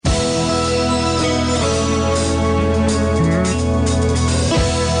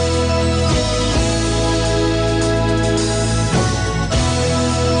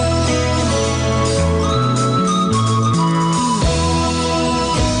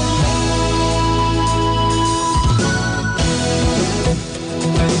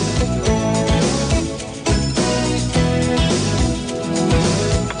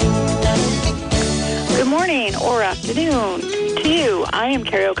afternoon to you. I am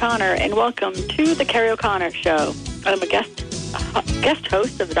Kerrie O'Connor, and welcome to the Kerrie O'Connor Show. I'm a guest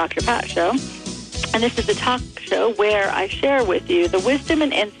host of the Dr. Pat Show, and this is a talk show where I share with you the wisdom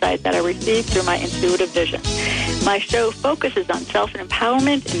and insight that I receive through my intuitive vision. My show focuses on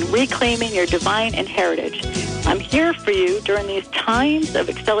self-empowerment and reclaiming your divine heritage. I'm here for you during these times of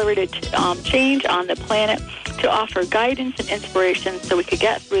accelerated change on the planet to offer guidance and inspiration so we could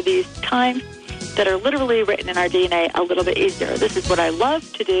get through these times that are literally written in our DNA a little bit easier. This is what I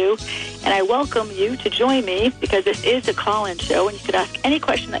love to do, and I welcome you to join me because this is a call-in show, and you could ask any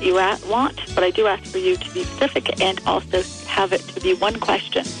question that you want, but I do ask for you to be specific and also have it to be one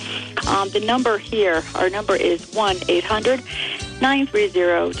question. The number here, our number is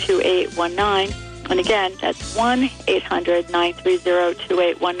 1-800-930-2819, and again, that's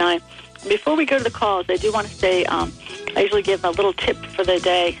 1-800-930-2819. Before we go to the calls, I do want to say I usually give a little tip for the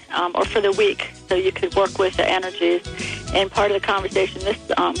day or for the week so you could work with the energies. And part of the conversation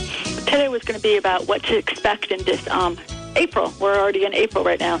today was going to be about what to expect in this April. We're already in April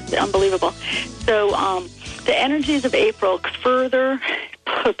right now. It's unbelievable. So the energies of April further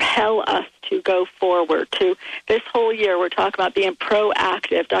propel us to go forward. To this whole year, we're talking about being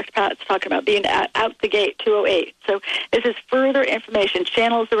proactive. Dr. Pat's talking about being out the gate, 208. So this is further information.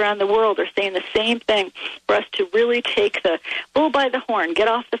 Channels around the world are saying the same thing for us to really take the bull by the horn, get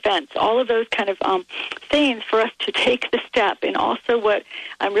off the fence, all of those kind of things for us to take the step. And also what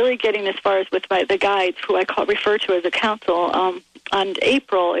I'm really getting as far as with the guides, who I refer to as a council, on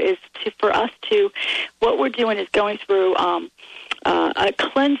April is for us to, what we're doing is going through a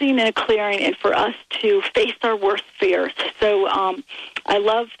cleansing and a clearing, and for us to face our worst fears. So I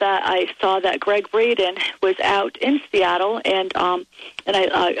love that I saw that Greg Braden was out in Seattle, and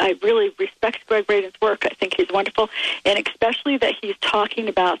I really respect Greg Braden's work. I think he's wonderful, and especially that he's talking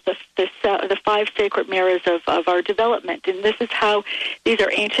about the 5 sacred mirrors of our development. And this is how these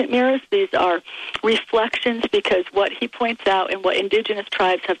are ancient mirrors. These are reflections, because what he points out and what indigenous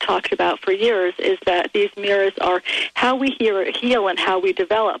tribes have talked about for years is that these mirrors are how we heal and how we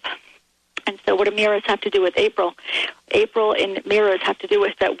develop. And so what do mirrors have to do with April? April and mirrors have to do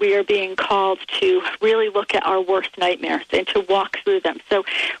with that we are being called to really look at our worst nightmares and to walk through them. So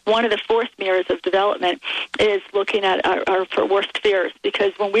one of the 4th mirrors of development is looking at our worst fears,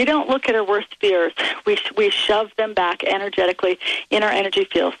 because when we don't look at our worst fears, we shove them back energetically in our energy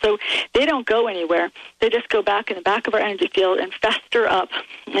field. So they don't go anywhere. They just go back in the back of our energy field and fester up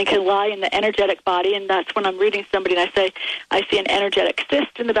and can lie in the energetic body. And that's when I'm reading somebody and I say, I see an energetic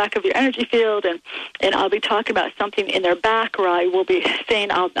cyst in the back of your energy field, and I'll be talking about something in their back, or I will be saying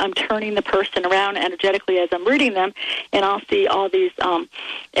I'm turning the person around energetically as I'm reading them, and I'll see all these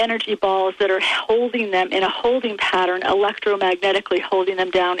energy balls that are holding them in a holding pattern, electromagnetically holding them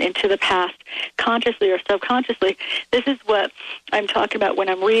down into the past, consciously or subconsciously. This is what I'm talking about when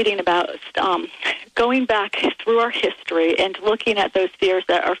I'm reading about going back through our history and looking at those fears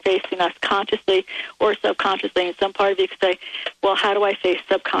that are facing us consciously or subconsciously. And some part of you could say, well, how do I face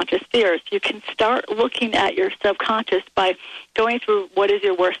subconscious fears? You can start looking at your subconscious by going through what is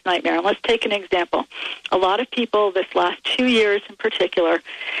your worst nightmare. And let's take an example. A lot of people this last 2 years in particular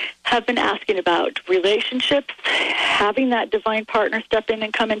have been asking about relationships, having that divine partner step in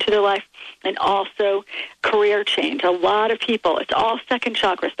and come into their life, and also career change. A lot of people, it's all second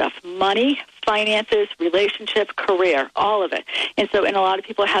chakra stuff: money, finances, relationship, career, all of it. And so, and a lot of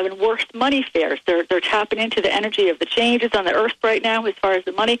people are having worse money fears. They're tapping into the energy of the changes on the earth right now as far as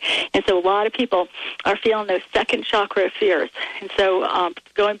the money. And so a lot of people are feeling those second chakra fears. And so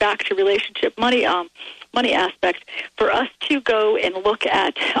going back to relationship, money aspect, for us to go and look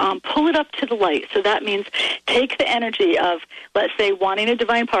at, pull it up to the light. So that means take the energy of, let's say, wanting a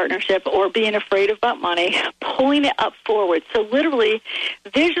divine partnership or being afraid about money, pulling it up forward. So literally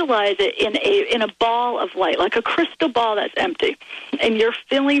visualize it in a ball of light, like a crystal ball that's empty. And you're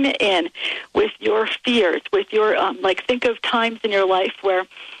filling it in with your fears, with your, think of times in your life where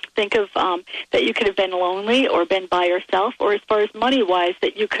think of that you could have been lonely or been by yourself, or as far as money-wise,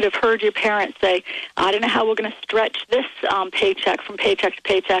 that you could have heard your parents say, I don't know how we're going to stretch this paycheck from paycheck to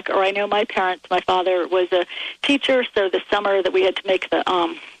paycheck. Or I know my father was a teacher, so the summer that we had to make that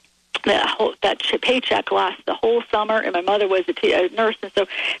paycheck last the whole summer, and my mother was a nurse, and so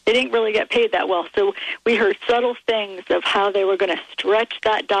they didn't really get paid that well. So we heard subtle things of how they were going to stretch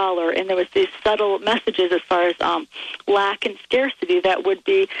that dollar, and there was these subtle messages as far as lack and scarcity that would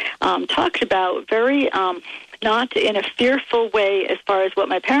be talked about very not in a fearful way as far as what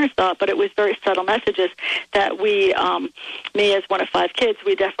my parents thought, but it was very subtle messages that we, me as one of 5 kids,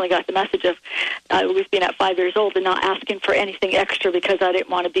 we definitely got the message of always being at 5 years old and not asking for anything extra because I didn't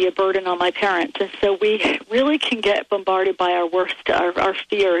want to be a burden on my parents. And so we really can get bombarded by our worst, our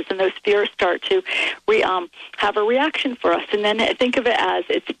fears, and those fears start to have a reaction for us. And then think of it as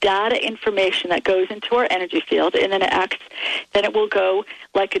it's data information that goes into our energy field, and then it will go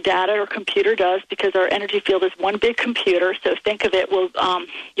like a data or computer does, because our energy field is one big computer. So think of it,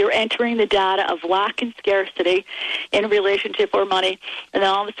 you're entering the data of lack and scarcity in relationship or money, and then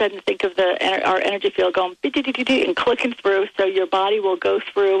all of a sudden think of our energy field going and clicking through. So your body will go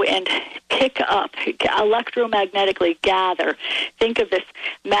through and pick up, electromagnetically gather. Think of this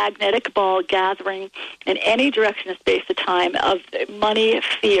magnetic ball gathering in any direction of space or time of money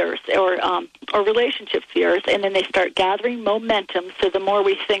fears or relationship fears, and then they start gathering momentum. So the more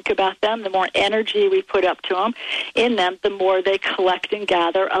we think about them, the more energy we put up to them in them, the more they collect and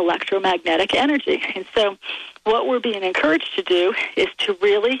gather electromagnetic energy. And so what we're being encouraged to do is to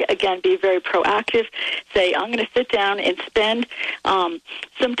really, again, be very proactive, say, I'm going to sit down and spend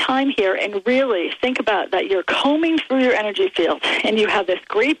some time here and really think about that you're combing through your energy field, and you have this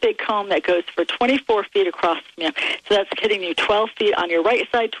great big comb that goes for 24 feet across from you. So that's hitting you 12 feet on your right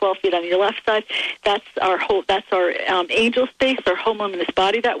side, 12 feet on your left side. That's our angel space, our home luminous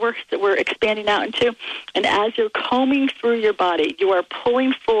body that we're expanding out into. And as you're combing through your body, you are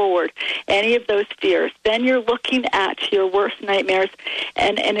pulling forward any of those fears. Then you're looking at your worst nightmares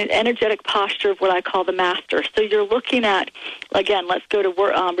and an energetic posture of what I call the master. So you're looking at, again, let's go to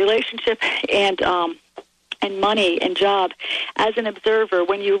relationship and money and job as an observer.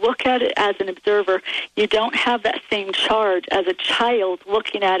 When you look at it as an observer, you don't have that same charge as a child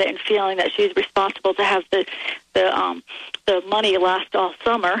looking at it and feeling that she's responsible to have the money last all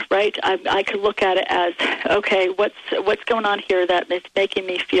summer, right? I could look at it as, okay, what's going on here that is making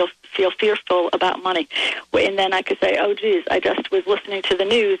me feel fearful about money? And then I could say, oh, geez, I just was listening to the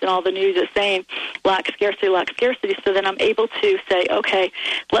news, and all the news is saying lack, scarcity. So then I'm able to say, okay,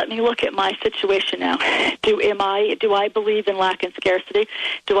 let me look at my situation now. Do I believe in lack and scarcity?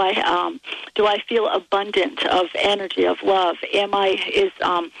 Do I feel abundant of energy, of love?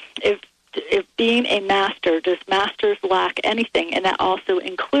 If being a master, does masters lack anything? And that also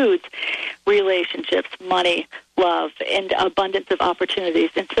includes relationships, money, love, and abundance of opportunities.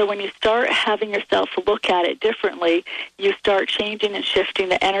 And so when you start having yourself look at it differently, you start changing and shifting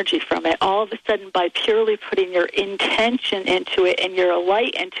the energy from it. All of a sudden, by purely putting your intention into it and your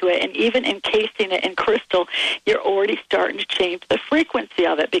light into it, and even encasing it in crystal, you're already starting to change the frequency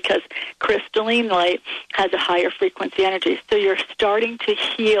of it, because crystalline light has a higher frequency energy. So you're starting to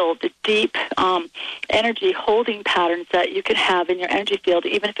heal the deep energy holding patterns that you can have in your energy field,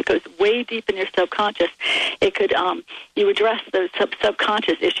 even if it goes way deep in your subconscious. It could you address those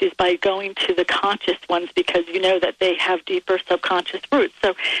subconscious issues by going to the conscious ones, because you know that they have deeper subconscious roots.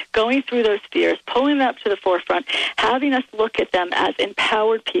 So going through those fears, pulling them up to the forefront, having us look at them as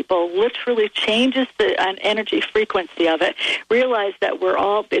empowered people literally changes the energy frequency of it. Realize that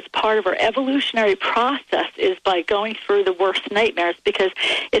it's part of our evolutionary process is by going through the worst nightmares, because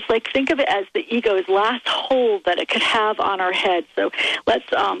it's like, think of it as the ego's last hold that it could have on our head. So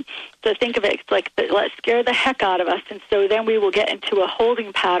so think of it, it's like let's scare the heck out of us, and so then we will get into a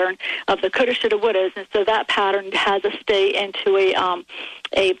holding pattern of the coulda, shoulda, wouldas, and so that pattern has us stay into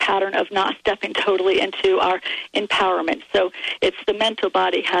a pattern of not stepping totally into our empowerment. So it's the mental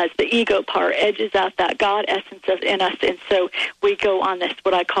body has the ego part, edges out that God essence in us, and so we go on this,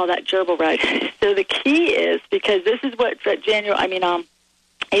 what I call that gerbil ride. So the key is, because this is what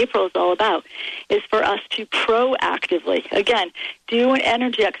April is all about, is for us to proactively, again, do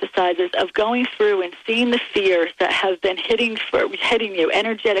energy exercises of going through and seeing the fears that have been hitting you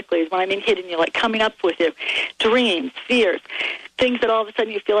energetically, is what I mean hitting you, like coming up with you, dreams, fears, things that all of a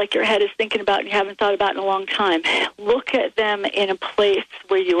sudden you feel like your head is thinking about and you haven't thought about in a long time. Look at them in a place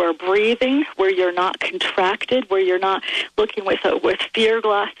where you are breathing, where you're not contracted, where you're not looking with fear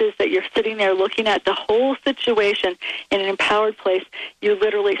glasses, that you're sitting there looking at the whole situation in an empowered place. You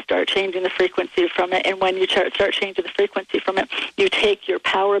literally start changing the frequency from it, and when you start changing the frequency from it, you take your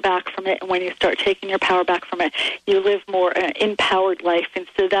power back from it, and when you start taking your power back from it, you live more empowered life. And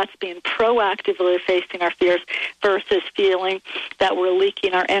so that's being proactively facing our fears versus feeling that we're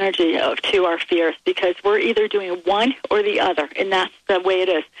leaking our energy to our fears, because we're either doing one or the other, and that's the way it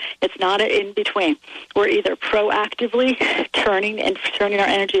is. It's not an in-between. We're either proactively turning our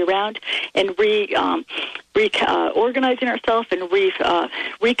energy around and organizing ourselves and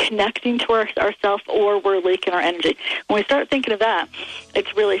reconnecting to ourselves, or we're leaking our energy. When we start thinking of that,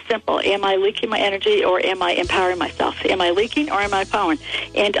 it's really simple. Am I leaking my energy, or am I empowering myself? Am I leaking, or am I empowering?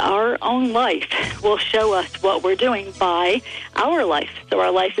 And our own life will show us what we're doing by our life. So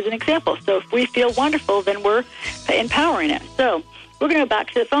our life is an example. So if we feel wonderful, then we're empowering it. So we're going to go back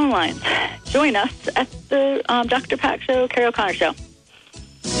to the phone lines. Join us at the Dr. Pat Show, Kerrie O'Connor Show.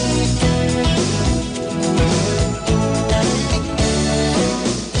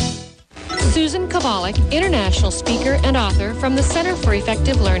 Susan Kovalik, international speaker and author from the Center for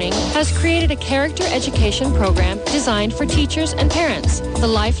Effective Learning, has created a character education program designed for teachers and parents. The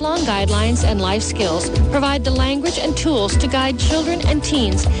lifelong guidelines and life skills provide the language and tools to guide children and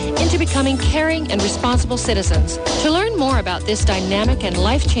teens into becoming caring and responsible citizens. To learn more about this dynamic and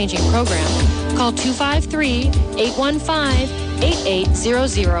life-changing program, call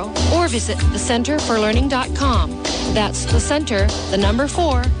 253-815-8800 or visit thecenterforlearning.com. That's the center, the number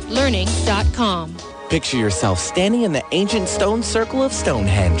 4, learning.com. Picture yourself standing in the ancient stone circle of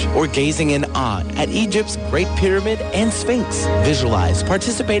Stonehenge, or gazing in awe at Egypt's Great Pyramid and Sphinx. Visualize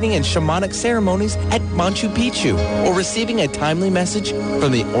participating in shamanic ceremonies at Machu Picchu, or receiving a timely message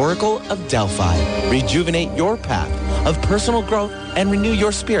from the Oracle of Delphi. Rejuvenate your path of personal growth and renew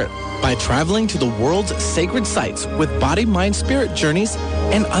your spirit by traveling to the world's sacred sites with Body, Mind, Spirit Journeys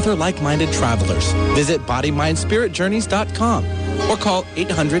and other like-minded travelers. Visit bodymindspiritjourneys.com or call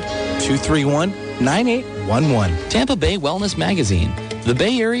 800-231-9811. Tampa Bay Wellness Magazine, the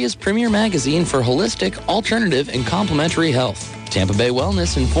Bay Area's premier magazine for holistic, alternative, and complementary health. Tampa Bay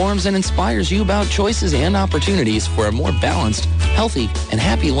Wellness informs and inspires you about choices and opportunities for a more balanced, healthy, and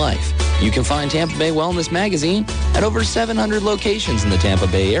happy life. You can find Tampa Bay Wellness Magazine at over 700 locations in the Tampa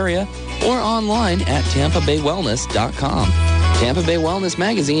Bay area or online at tampabaywellness.com. Tampa Bay Wellness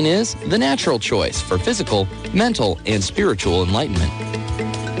Magazine is the natural choice for physical, mental, and spiritual enlightenment.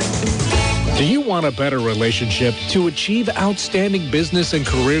 Do you want a better relationship, to achieve outstanding business and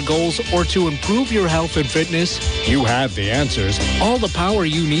career goals, or to improve your health and fitness? You have the answers. All the power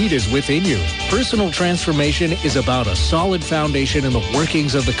you need is within you. Personal transformation is about a solid foundation in the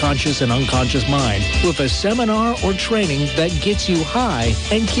workings of the conscious and unconscious mind, with a seminar or training that gets you high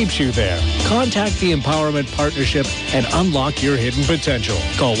and keeps you there. Contact the Empowerment Partnership and unlock your hidden potential.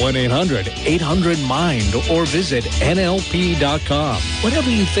 Call 1-800-800-MIND or visit NLP.com.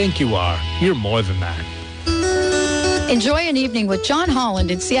 Whatever you think you are, you're more than that. Enjoy an evening with John Holland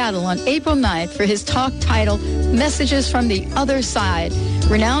in Seattle on April 9th for his talk titled Messages from the Other Side.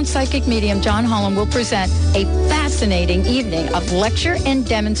 Renowned psychic medium John Holland will present a fascinating evening of lecture and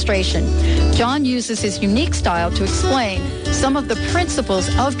demonstration. John uses his unique style to explain some of the principles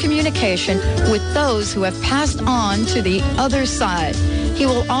of communication with those who have passed on to the other side. He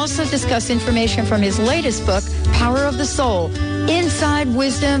will also discuss information from his latest book, Power of the Soul, Inside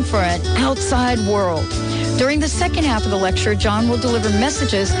Wisdom for an Outside World. During the second half of the lecture, John will deliver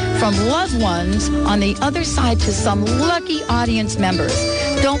messages from loved ones on the other side to some lucky audience members.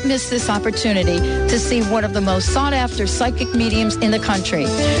 Don't miss this opportunity to see one of the most sought-after psychic mediums in the country.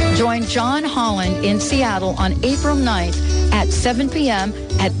 Join John Holland in Seattle on April 9th at 7 p.m.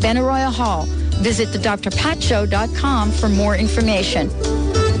 at Benaroya Hall. Visit thedrpatshow.com for more information.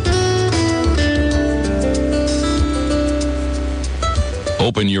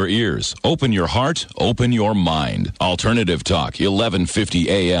 Open your ears, open your heart, open your mind. Alternative Talk, 1150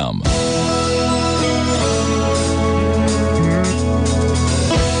 AM.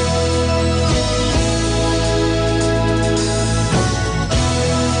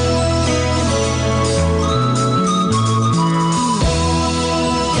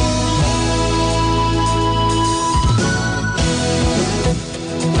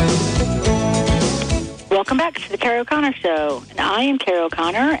 Welcome back to the Kerrie O'Connor Show. And I am Kerrie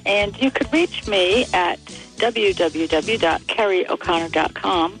O'Connor, and you could reach me at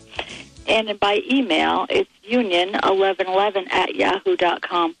www.kerrieoconnor.com. And by email, it's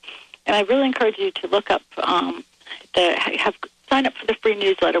union1111@yahoo.com. And I really encourage you to look up, sign up for the free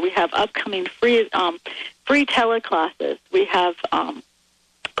newsletter. We have upcoming free teleclasses. We have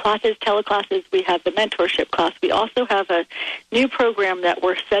teleclasses. We have the mentorship class. We also have a new program that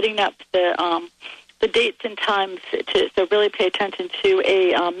we're setting up the dates and times so really pay attention to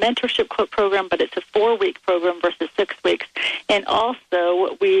a mentorship program, but it's a 4-week program versus 6 weeks. And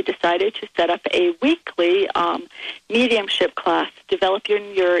also, we decided to set up a weekly mediumship class, develop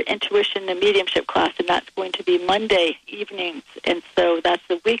your intuition and mediumship class, and that's going to be Monday evenings. And so that's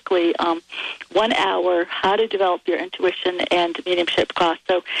the weekly 1 hour how to develop your intuition and mediumship class.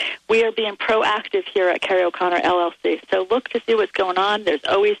 So we are being proactive here at Kerrie O'Connor LLC. So look to see what's going on. There's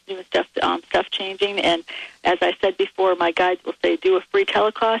always new stuff changing. coaching. And as I said before, my guides will say do a free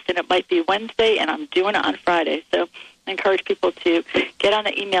teleclass, and it might be Wednesday, and I'm doing it on Friday. So I encourage people to get on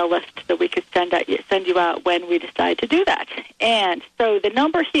the email list so we could send you out when we decide to do that. And so the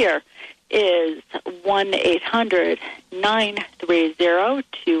number here is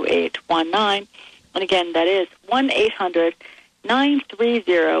 1-800-930-2819. And again, that is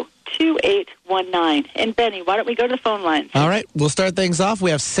 1-800-930-2819. And Benny, why don't we go to the phone lines? All right, we'll start things off.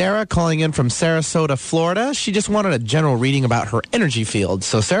 We have Sarah calling in from Sarasota, Florida. She just wanted a general reading about her energy field.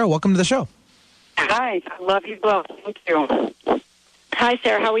 So, Sarah, welcome to the show. Hi, I love you both. Thank you. Hi,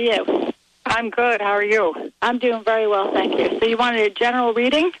 Sarah. How are you? I'm good. How are you? I'm doing very well, thank you. So you wanted a general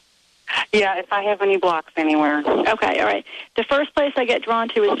reading? Yeah, if I have any blocks anywhere. Okay, all right. The first place I get drawn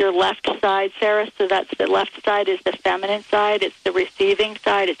to is your left side, Sarah. So that's the left side is the feminine side. It's the receiving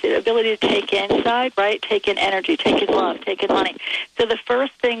side. It's the ability to take in side, right? Take in energy, take in love, take in money. So the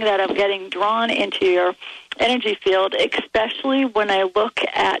first thing that I'm getting drawn into your energy field, especially when I look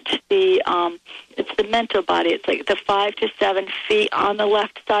at the it's the mental body. It's like the 5 to 7 feet on the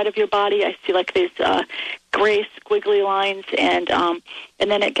left side of your body. I see like these gray squiggly lines, and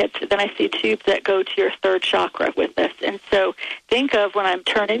then I see tubes that go to your third chakra with this. And so think of when I'm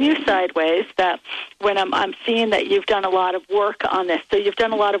turning you sideways that when I'm seeing that you've done a lot of work on this. So you've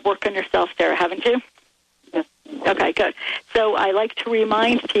done a lot of work on yourself, Sarah, haven't you? Yes. Okay, good. So I like to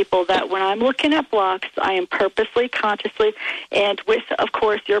remind people that when I'm looking at blocks, I am purposely, consciously, and with, of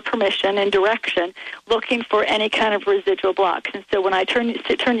course, your permission and direction, looking for any kind of residual blocks. And so when I turn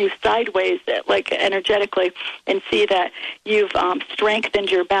you sideways, like energetically, and see that you've strengthened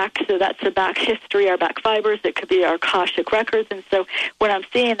your back, so that's the back history, our back fibers. It could be our Akashic records. And so when I'm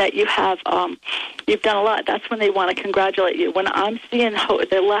seeing that you have, you've done a lot, that's when they want to congratulate you. When I'm seeing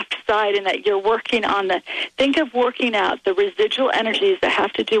the left side and that you're working on think of working out the residual energies that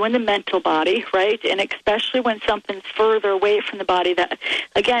have to do in the mental body, right? And especially when something's further away from the body, that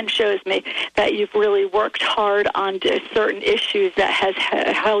again shows me that you've really worked hard on certain issues that has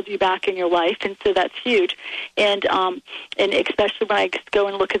held you back in your life, and so that's huge. And especially when I go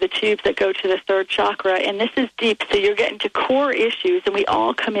and look at the tubes that go to the third chakra, and this is deep, so you're getting to core issues, and we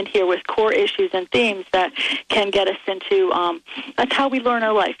all come in here with core issues and themes that can get us into, that's how we learn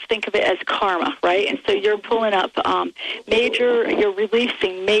our life. Think of it as karma, right? And so you're pulling up you're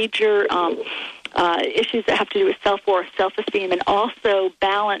releasing major issues that have to do with self-worth, self-esteem, and also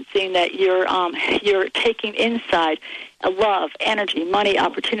balancing that you're taking inside love, energy, money,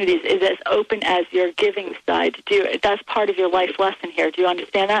 opportunities is as open as your giving side. That's part of your life lesson here. Do you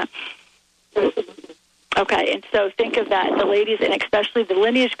understand that? Okay, and so think of that. The ladies, and especially the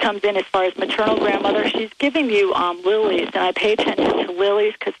lineage comes in as far as maternal grandmother. She's giving you lilies, and I pay attention to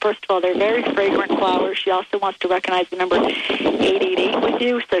lilies because, first of all, they're very fragrant flowers. She also wants to recognize the number 888 with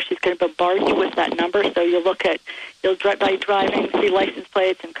you, so she's going to bombard you with that number. So you'll by driving, see license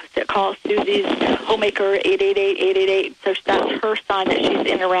plates, and call Susie's homemaker 888-888. So that's her sign that she's in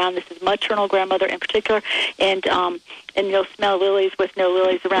and around. This is maternal grandmother in particular, and you'll smell lilies with no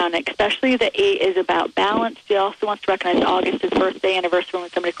lilies around. And especially the 8 is about balance. She also wants to recognize August is birthday anniversary when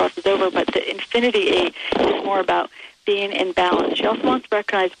somebody crosses over, but the infinity 8 is more about being in balance. She also wants to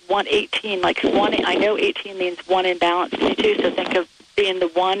recognize 118, like one. I know 18 means one in balance to me too, so think of being the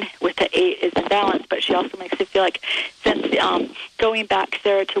 1 with the 8 is in balance, but she also makes it feel like since going back,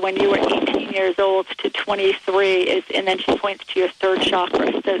 Sarah, to when you were 18 years old to 23, and then she points to your third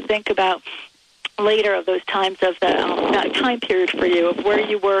chakra. So think about later of those times of that time period for you, of where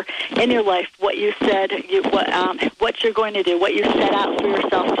you were in your life, what you said, what you're going to do, what you set out for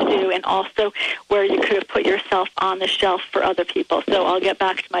yourself to do, and also where you could have put yourself on the shelf for other people. So I'll get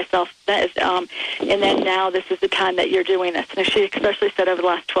back to myself, and then now this is the time that you're doing this. And she especially said over the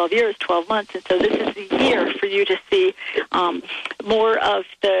last 12 years, 12 months, and so this is the year for you to see more of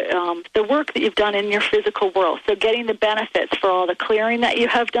the work that you've done in your physical world. So getting the benefits for all the clearing that you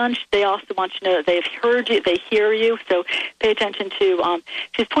have done. They also want you to know that they've heard you, they hear you, so pay attention to,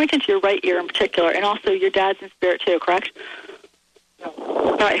 she's pointing to your right ear in particular, and also your dad's in spirit too, correct?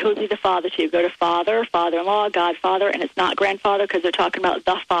 All right, who would be the father to you? Go to father, father-in-law, godfather, and it's not grandfather because they're talking about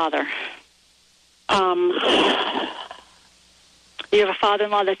the father. You have a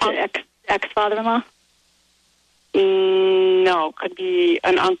father-in-law that's an ex-father-in-law? No, could be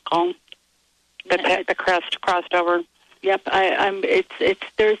an uncle that the crest crossed over. Yep,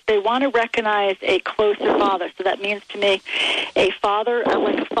 they want to recognize a closer father. So that means to me a father,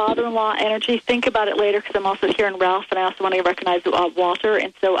 like a father-in-law energy. Think about it later because I'm also hearing Ralph, and I also want to recognize Walter.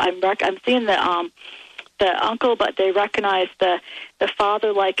 And so I'm seeing the uncle, but they recognize the the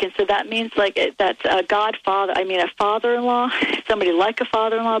father-like, and so that means that's a godfather. I mean, a father-in-law, somebody like a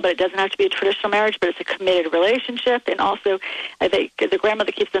father-in-law, but it doesn't have to be a traditional marriage, but it's a committed relationship. And also, I think the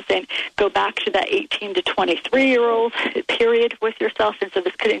grandmother keeps on saying, go back to that 18 to 23-year-old period with yourself, and so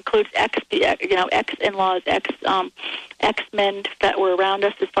this could include ex-in-laws, ex-men that were around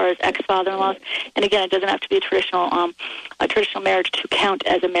us as far as ex-father-in-laws. And again, it doesn't have to be a traditional marriage to count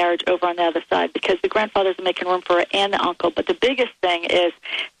as a marriage over on the other side, because the grandfathers are making room for it and the uncle. But the biggest thing is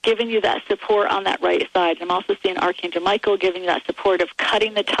giving you that support on that right side. I'm also seeing Archangel Michael giving you that support of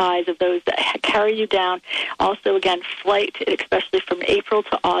cutting the ties of those that carry you down. Also, again, flight, especially from April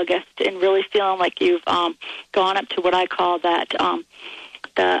to August, and really feeling like you've gone up to what I call that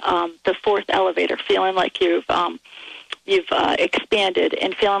the fourth elevator, feeling like you've expanded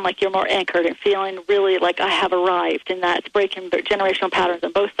and feeling like you're more anchored and feeling really like I have arrived, and that's breaking generational patterns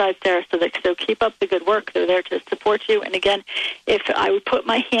on both sides there. So keep up the good work. They're there to support you. And again, if I would put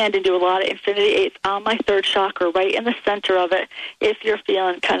my hand and do a lot of Infinity Eights on my third chakra, right in the center of it, if you're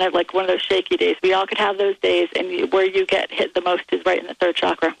feeling kind of like one of those shaky days, we all could have those days, and where you get hit the most is right in the third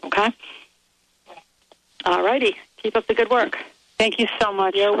chakra, okay? All righty. Keep up the good work. Thank you so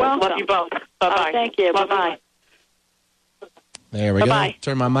much. You're welcome. Love you both. Bye-bye. Thank you. Bye-bye. There we Bye-bye. go.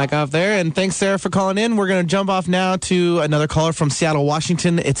 Turn my mic off there. And thanks, Sarah, for calling in. We're going to jump off now to another caller from Seattle,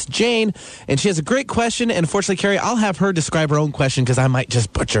 Washington. It's Jane, and she has a great question. And unfortunately, Kerrie, I'll have her describe her own question because I might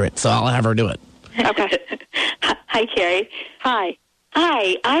just butcher it. So I'll have her do it. Okay. Hi, Kerrie. Hi.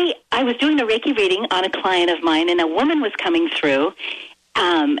 Hi. I was doing a Reiki reading on a client of mine, and a woman was coming through,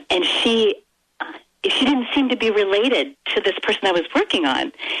 and she didn't seem to be related to this person I was working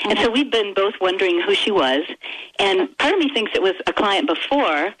on. And so we've been both wondering who she was. And part of me thinks it was a client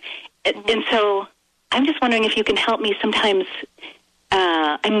before. And so I'm just wondering if you can help me. Sometimes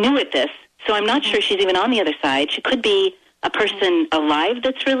I'm new at this, so I'm not sure she's even on the other side. She could be a person alive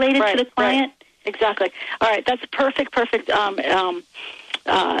that's related to the client. Right. Exactly. All right. That's perfect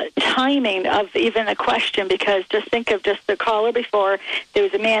timing of even a question, because just think of just the caller before. There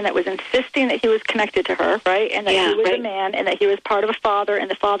was a man that was insisting that he was connected to her, right? And that he was a man, and that he was part of a father, and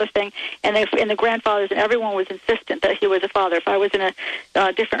the father thing, and the grandfathers, and everyone was insistent that he was a father. If I was in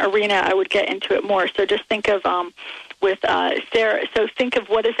a different arena, I would get into it more. So just think of with Sarah. So think of,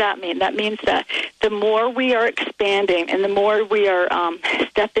 what does that mean? That means that the more we are expanding and the more we are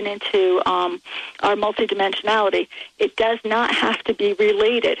stepping into our multidimensionality, it does not have to be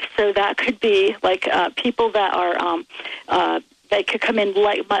related. So that could be like people that are they could come in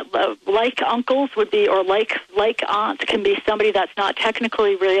like uncles would be, or like aunts can be somebody that's not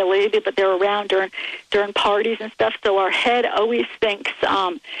technically related, but they're around during parties and stuff. So our head always thinks,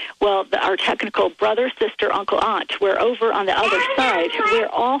 our technical brother, sister, uncle, aunt. We're over on the other side. We're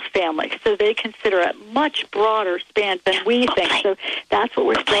all family. So they consider a much broader span than we think. So that's what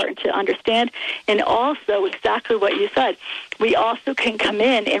we're starting to understand. And also exactly what you said, we also can come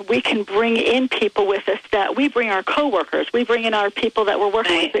in and we can bring in people with us that we bring our coworkers. We bring in our people that we're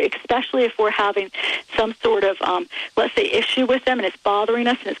working with, especially if we're having some sort of, let's say, issue with them and it's bothering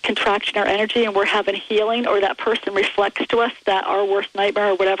us and it's contracting our energy and we're having healing, or that person reflects to us that our worst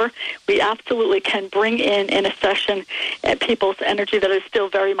nightmare or whatever. We absolutely can bring in a session people's energy that is still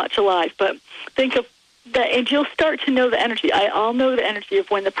very much alive. But think of that, and you'll start to know the energy. I'll know the energy of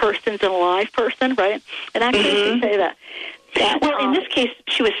when the person's an alive person, right? And I can say that. Well, in this case,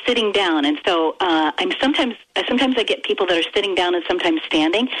 she was sitting down, and so I'm sometimes I get people that are sitting down and sometimes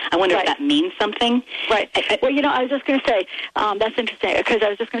standing. I wonder if that means something. Right. Well, I was just going to say that's interesting, because I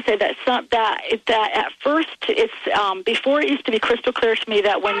was just going to say that at first it's before it used to be crystal clear to me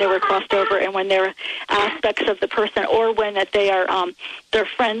that when they were crossed over and when they're aspects of the person, or when that they are their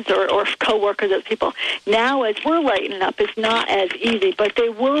friends or coworkers of people. Now, as we're lightening up, it's not as easy, but they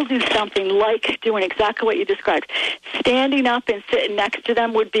will do something like doing exactly what you described. Standing up and sitting next to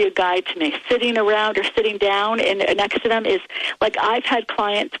them would be a guide to me. Sitting around or sitting down and next to them is like, I've had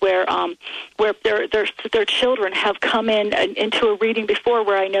clients where their children have come into a reading before,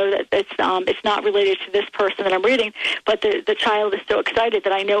 where I know that it's not related to this person that I'm reading, but the child is so excited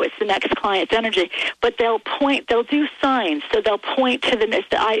that I know it's the next client's energy. But they'll do signs, so they'll point to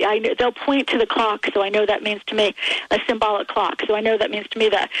they'll point to the clock, so I know that means to me a symbolic clock. So I know that means to me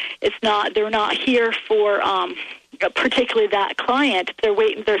that they're not here for particularly that client.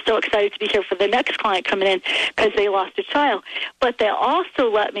 They're so excited to be here for the next client coming in because they lost a child. But they also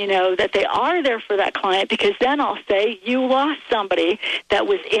let me know that they are there for that client, because then I'll say, you lost somebody that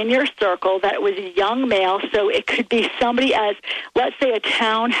was in your circle, that was a young male. So it could be somebody, as let's say a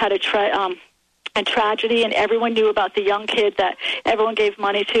town had and tragedy, and everyone knew about the young kid that everyone gave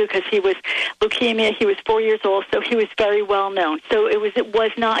money to because he was leukemia. He was 4 years old, so he was very well known. So it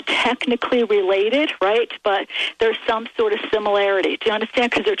was not technically related, right? But there's some sort of similarity. Do you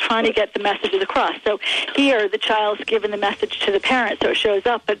understand? Because they're trying to get the messages across. So here, the child's giving the message to the parent, so it shows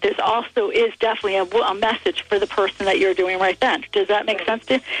up. But there's also is definitely a message for the person that you're doing right then. Does that make sense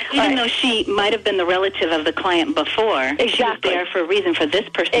to you? Even though she might have been the relative of the client before, exactly. She was there for a reason for this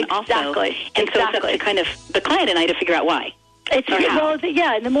person also. And so it's up to kind of the client and I to figure out why. And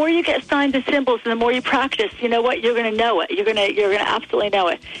the more you get signs and symbols and the more you practice, you know what, you're going to know it. You're going to absolutely know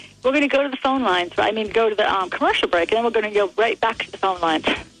it. We're going to go to the phone lines. Go to the commercial break, and then we're going to go right back to the phone lines.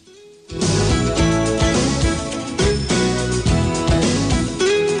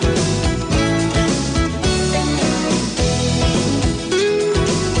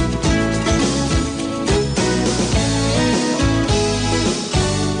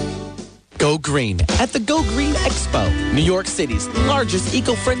 Go Green at the Go Green Expo, New York City's largest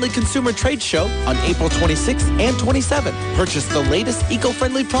eco-friendly consumer trade show on April 26th and 27th. Purchase the latest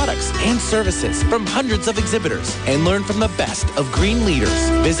eco-friendly products and services from hundreds of exhibitors and learn from the best of green leaders.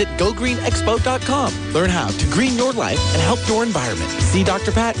 Visit GoGreenExpo.com. Learn how to green your life and help your environment. See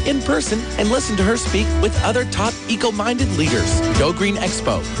Dr. Pat in person and listen to her speak with other top eco-minded leaders. Go Green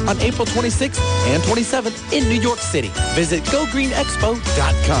Expo on April 26th and 27th in New York City. Visit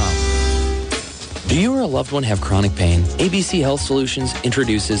GoGreenExpo.com. Do you or a loved one have chronic pain? ABC Health Solutions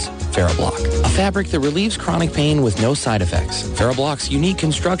introduces Ferroblock, a fabric that relieves chronic pain with no side effects. Ferroblock's unique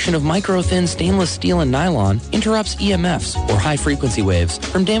construction of micro-thin stainless steel and nylon interrupts EMFs, or high-frequency waves,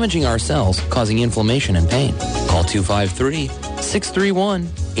 from damaging our cells, causing inflammation and pain. Call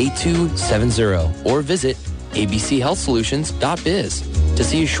 253-631-8270 or visit abchealthsolutions.biz to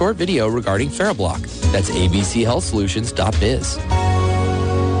see a short video regarding Ferroblock. That's abchealthsolutions.biz.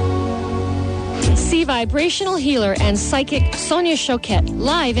 See vibrational healer and psychic Sonia Choquette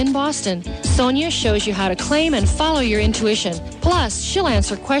live in Boston. Sonia shows you how to claim and follow your intuition. Plus, she'll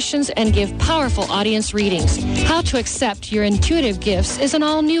answer questions and give powerful audience readings. How to accept your intuitive gifts is an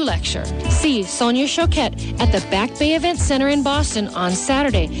all-new lecture. See Sonia Choquette at the Back Bay Event Center in Boston on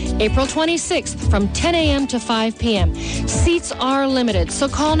Saturday, April 26th from 10 a.m. to 5 p.m. Seats are limited, so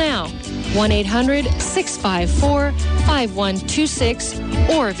call now. 1-800-654-5126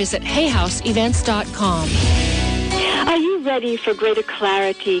 or visit hayhouseevents.com. Are you ready for greater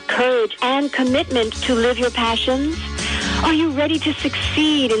clarity, courage, and commitment to live your passions? Are you ready to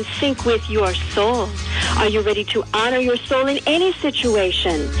succeed and sync with your soul? Are you ready to honor your soul in any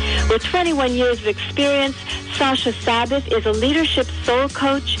situation? With 21 years of experience, Sasha Sabbath is a leadership soul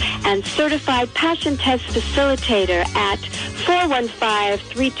coach and certified passion test facilitator at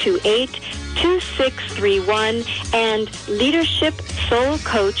 415-328-2631 and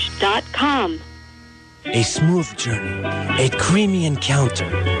leadershipsoulcoach.com. A smooth journey, a creamy encounter,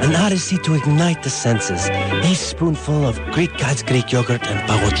 an odyssey to ignite the senses. Each spoonful of Greek God's Greek yogurt and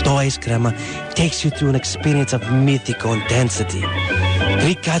pagoto ice crema takes you through an experience of mythical intensity.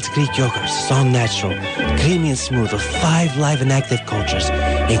 Greek God's Greek yogurt is all natural, creamy and smooth with 5 live and active cultures,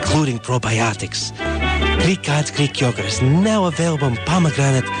 including probiotics. Greek God's Greek yogurt is now available in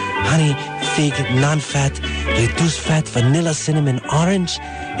pomegranate, honey, fig, non-fat, reduced fat, vanilla, cinnamon, orange,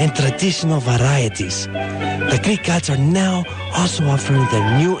 and traditional varieties. The Greek Gods are now also offering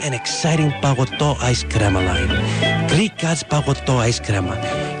their new and exciting Pagoto Ice Crema line. Greek Gods Pagoto Ice Crema,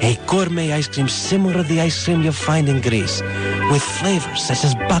 a gourmet ice cream similar to the ice cream you'll find in Greece, with flavors such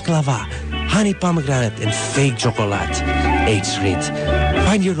as baklava, honey pomegranate, and fig chocolate. Age treat.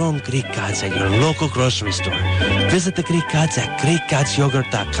 Find your own Greek Gods at your local grocery store. Visit the Greek Gods at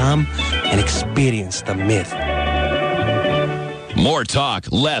GreekGodsYogurt.com and experience the myth. More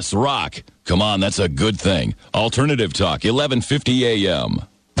talk, less rock. Come on, that's a good thing. Alternative Talk, 1150 a.m.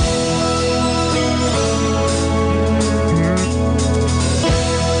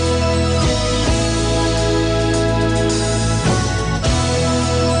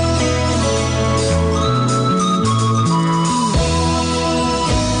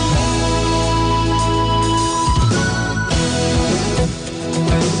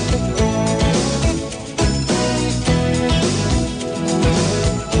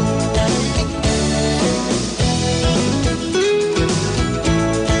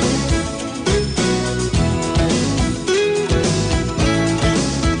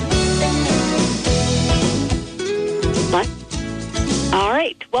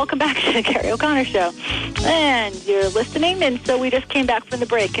 Welcome back to the Kerrie O'Connor Show. And you're listening, and so we just came back from the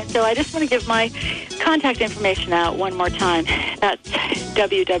break. And so I just want to give my contact information out one more time. That's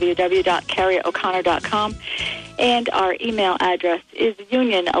www.kerrieoconnor.com. And our email address is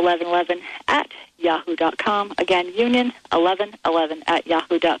union1111@yahoo.com. Again,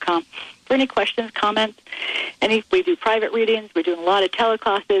 union1111@yahoo.com. For any questions, comments, we do private readings. We're doing a lot of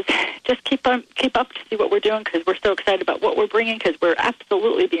teleclasses. Just keep up to see what we're doing, because we're so excited about what we're bringing, because we're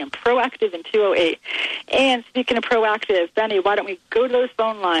absolutely being proactive in 208. And speaking of proactive, Benny, why don't we go to those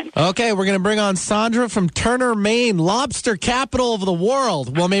phone lines? Okay, we're going to bring on Sandra from Turner, Maine, lobster capital of the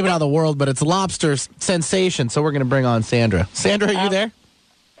world. Well, maybe not the world, but it's lobster sensation. So we're going to bring on Sandra. Sandra, are you there?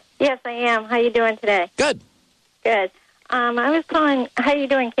 Yes, I am. How you doing today? Good. Good. I was calling. How you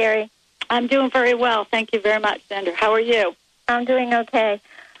doing, Kerrie? I'm doing very well. Thank you very much, Sandra. How are you? I'm doing okay.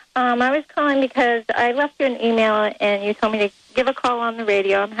 I was calling because I left you an email, and you told me to give a call on the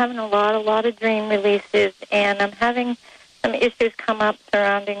radio. I'm having a lot of dream releases, and I'm having some issues come up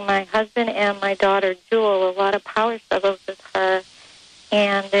surrounding my husband and my daughter, Jewel. A lot of power struggles with her,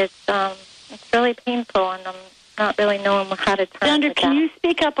 and it's really painful, and I'm not really knowing how to turn. Sandra, can you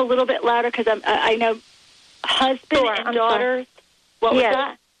speak up a little bit louder? Because I know husband and daughters. What was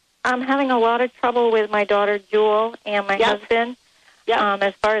that? I'm having a lot of trouble with my daughter, Jewel, and my husband.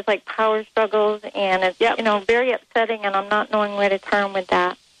 As far as like power struggles, and it's very upsetting, and I'm not knowing where to turn with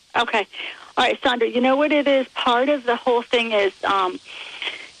that. Okay. All right, Sandra, you know what it is? Part of the whole thing is the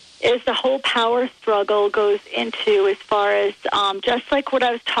whole power struggle goes into, as far as just like what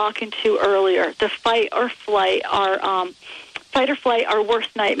I was talking to earlier, the fight or flight are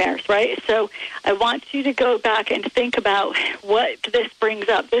worst nightmares, right? So I want you to go back and think about what this brings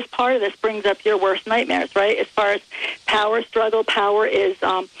up. This part of this brings up your worst nightmares, right? As far as power struggle, power is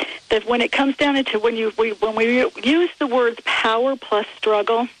that when it comes down into when we use the words power plus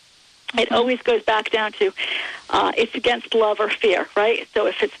struggle, it always goes back down to it's against love or fear, right? So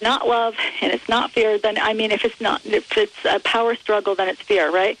if it's not love and it's not fear, then if it's a power struggle, then it's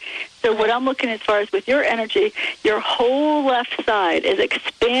fear, right? So what I'm looking as far as with your energy, your whole left side is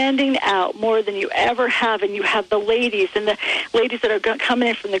expanding out more than you ever have, and you have the ladies that are coming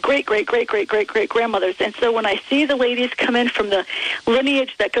in from the great-great-great-great-great-great-grandmothers. And so when I see the ladies come in from the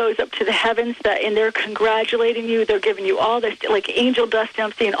lineage that goes up to the heavens, and they're congratulating you, they're giving you all this, like angel dust,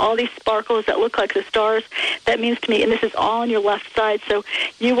 I'm seeing all these sparkles that look like the stars. That means to me, and this is all on your left side, so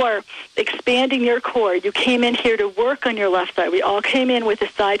you are expanding your core. You came in here to work on your left side. We all came in with a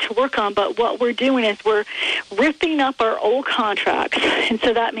side to work on, but what we're doing is we're ripping up our old contracts, and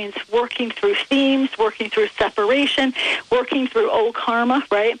so that means working through themes, working through separation, working through old karma,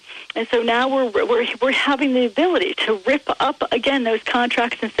 right? And so now we're having the ability to rip up again those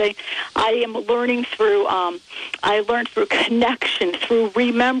contracts and say, I am learning through I learned through connection, through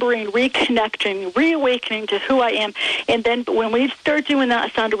remembering, reconnecting, reawakening to who I am. And then when we start doing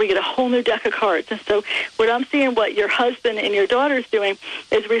that, Sandra, we get a whole new deck of cards. And so what I'm seeing, what your husband and your daughter is doing,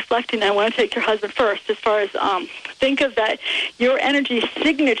 is reflecting. I want to take your husband first, as far as think of that your energy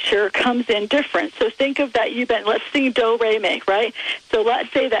signature comes in different. So think of that let's sing do, re, mi, right? So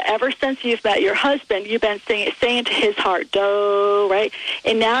let's say that ever since you've met your husband, you've been saying to his heart, do, right?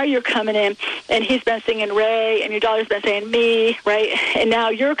 And now you're coming in, and he's been singing re, and your daughter's been saying me, right? And now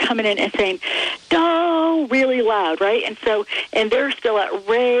you're coming in and saying do really loud, right? And they're still at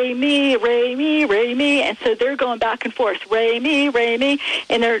re, mi, re, mi, re, mi. And so they're going back and forth, re, mi,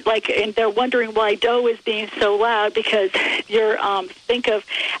 and they're wondering why do is being so loud, because you're think of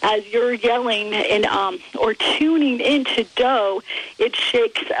as you're yelling and or tuning into do, it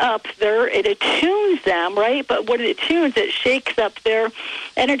shakes up it attunes them, right? But what it attunes, it shakes up their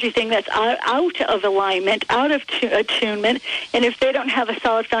energy thing that's out of alignment, out of attunement. And if they don't have a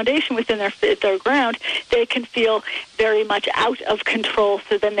solid foundation within their ground, they can feel very much out of control.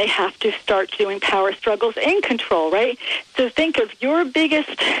 So then they have to start doing power struggles in control, right? So think of your biggest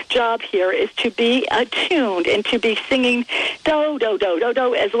job here is to be attuned and to be singing do, do, do, do,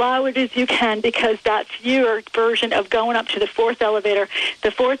 do as loud as you can, because that's your version of going up to the fourth elevator.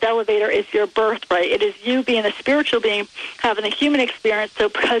 The fourth elevator is your birthright. It is you being a spiritual being, having a human experience. So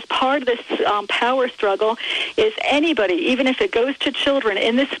because part of this power struggle is anybody, even if it goes to children,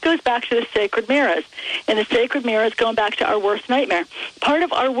 and this goes back to the sacred mirrors, and the sacred mirrors going back to our worst nightmare. Part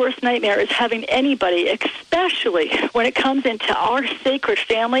of our worst nightmare is having anybody, especially when it comes into our sacred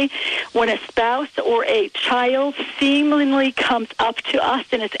family, when a spouse or a child seemingly comes up to us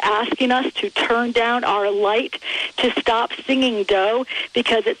and is asking us to turn down our light, to stop singing do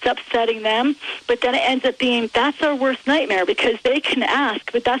because it's upsetting them. But then it ends up being, that's our worst nightmare, because they can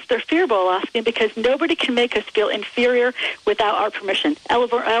ask, but that's their fear ball asking, because nobody can make us feel inferior without our permission.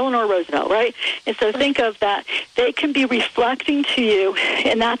 Eleanor Roosevelt, right? And so think of that. They can be reflecting to you,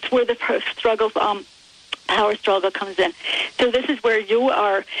 and that's where the struggles power struggle comes in. So this is where you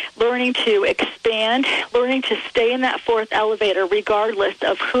are learning to expand, learning to stay in that fourth elevator regardless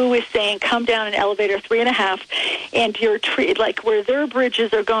of who is saying come down in elevator 3.5, and you're like where their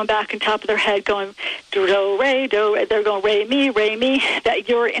bridges are going back on top of their head going do, re, do, they're going re, me, that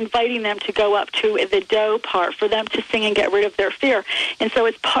you're inviting them to go up to the do part for them to sing and get rid of their fear. And so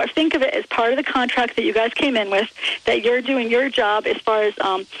think of it as part of the contract that you guys came in with, that you're doing your job as far as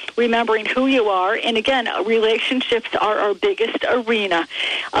remembering who you are. And again, relationships are our biggest arena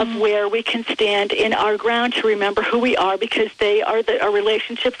of where we can stand in our ground to remember who we are, because our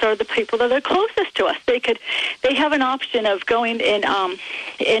relationships are the people that are closest to us. They have an option of going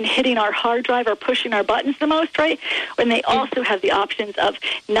and hitting our hard drive or pushing our buttons the most, right? And they also have the options of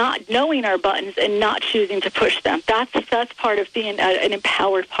not knowing our buttons and not choosing to push them. That's part of being an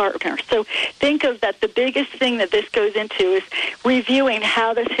empowered partner. So think of that. The biggest thing that this goes into is reviewing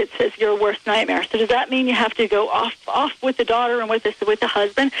how this hits as your worst nightmare. So does that mean you have to go off with the daughter and with the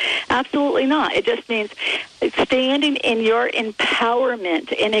husband? Absolutely not. It just means standing in your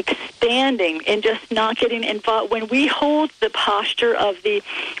empowerment and expanding and just not getting involved. When we hold the posture of the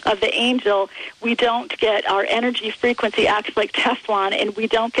angel, we don't get our energy frequency acts like Teflon, and we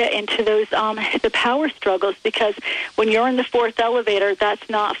don't get into those the power struggles, because when you're in the fourth elevator,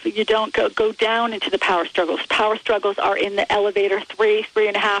 you don't go down into the power struggles. Power struggles are in the elevator 3,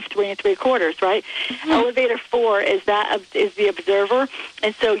 3.5, 3 3/4, right? Mm-hmm. Elevator 4 is the observer,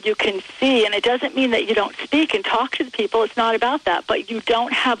 and so you can see, and it doesn't mean that you don't speak and talk to the people. It's not about that, but you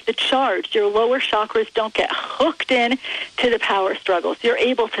don't have the charge. Your lower chakras don't get hooked in to the power struggles. You're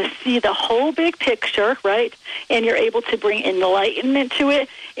able to see the whole big picture, right? And you're able to bring enlightenment to it,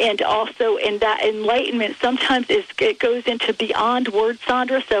 and also in that enlightenment sometimes it goes into beyond words,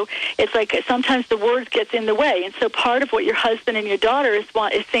 Sandra. So it's like sometimes the words gets in the way, and so part of what your husband and your daughter is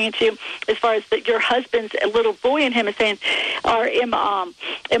saying to you, as far as that your husband's a little boy in him is saying, am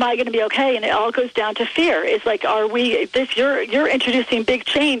I going to be okay? And it all goes down to fear. It's like, you're introducing big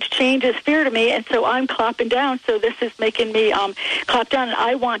change. Change is fear to me, and so I'm clapping down. So this is making me clap down, and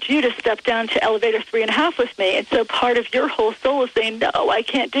I want you to step down to elevator 3.5 with me. And so part of your whole soul is saying, no, I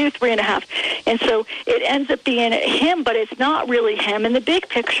can't do 3.5. And so it ends up being him, but it's not really him in the big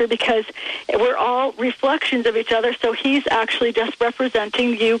picture, because we're all reflections of each other. So he's actually just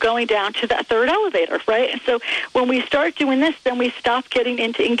representing you going down to that third elevator, right? And so when we start doing this, then we stop getting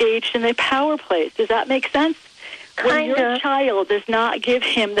engaged in the power plays. Does that make sense? When your child does not give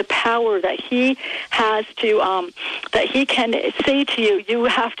him the power that he has to, that he can say to you,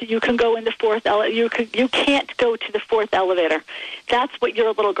 you can go in the fourth elevator. You can't go to the fourth elevator. That's what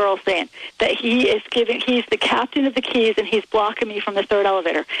your little girl's saying. That he's the captain of the keys, and he's blocking me from the third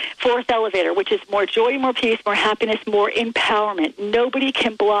elevator. Fourth elevator, which is more joy, more peace, more happiness, more empowerment. Nobody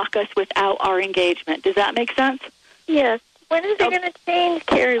can block us without our engagement. Does that make sense? Yes. When is it going to change,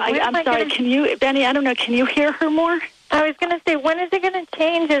 Kerrie? I'm sorry. Can you, Benny? I don't know. Can you hear her more? I was going to say, when is it going to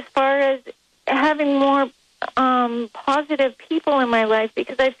change as far as having more positive people in my life?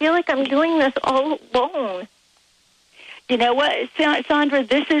 Because I feel like I'm doing this all alone. You know what, Sandra?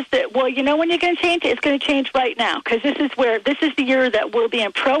 You know when you're going to change it? It's going to change right now, because this is the year that we're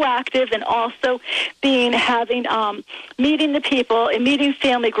being proactive, and also having meeting the people and meeting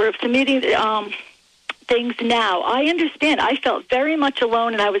family groups and meeting things now. I understand. I felt very much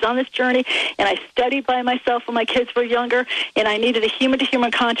alone, and I was on this journey, and I studied by myself when my kids were younger, and I needed a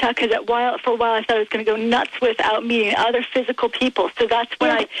human-to-human contact, because for a while I thought I was going to go nuts without meeting other physical people. So that's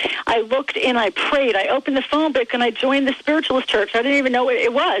when I looked and I prayed. I opened the phone book, and I joined the spiritualist church. I didn't even know what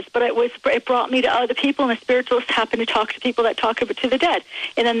it was, but it brought me to other people, and the spiritualists happened to talk to people that talk to the dead.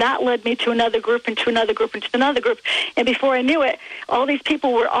 And then that led me to another group, and to another group, and to another group. And before I knew it, all these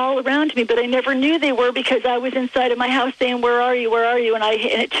people were all around me, but I never knew they were, because I was inside of my house saying, where are you, where are you? And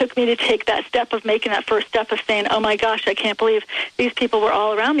it took me to take that step of making that first step of saying, oh my gosh, I can't believe these people were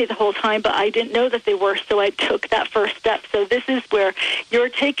all around me the whole time, but I didn't know that they were, so I took that first step. So this is where you're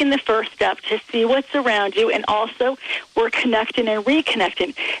taking the first step to see what's around you, and also we're connecting and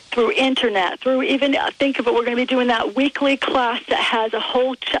reconnecting through internet, through even, think of it, we're going to be doing that weekly class that has a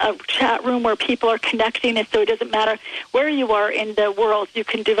whole chat room where people are connecting, and so it doesn't matter where you are in the world, you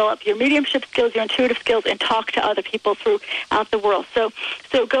can develop your mediumship skills, your intuitive skills, and talk to other people throughout the world. So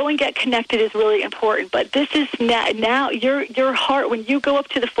go and get connected is really important. But this is now your heart, when you go up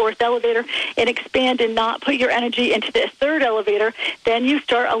to the fourth elevator and expand and not put your energy into the third elevator, then you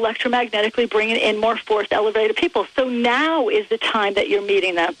start electromagnetically bringing in more fourth elevator people. So now is the time that you're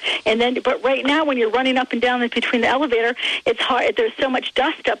meeting them. But right now, when you're running up and down between the elevator, it's hard. There's so much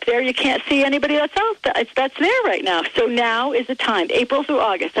dust up there, you can't see anybody that's there right now. So now is the time, April through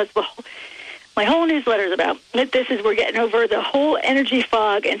August. That's the my whole newsletter is about. We're getting over the whole energy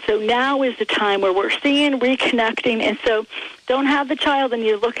fog, and so now is the time where we're seeing, reconnecting, and so don't have the child and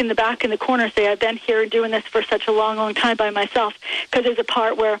you look in the back in the corner and say, I've been here doing this for such a long, long time by myself, because there's a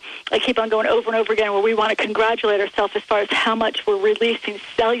part where I keep on going over and over again where we want to congratulate ourselves as far as how much we're releasing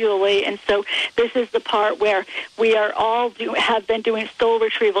cellularly, and so this is the part where we are all have been doing soul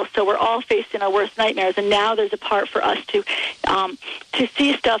retrieval, so we're all facing our worst nightmares, and now there's a part for us to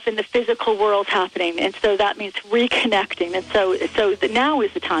see stuff in the physical world happening, and so that means reconnecting, and so now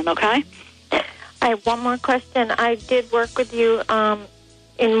is the time, okay? I have one more question. I did work with you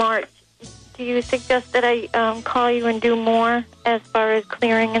in March. Do you suggest that I call you and do more as far as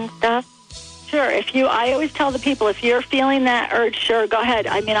clearing and stuff? Sure. I always tell the people, if you're feeling that urge, sure, go ahead.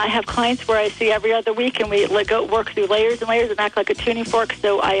 I mean, I have clients where I see every other week, and we go work through layers and layers and act like a tuning fork.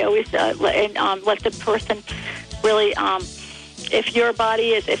 So I always let the person really,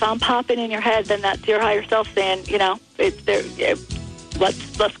 if I'm popping in your head, then that's your higher self saying, let's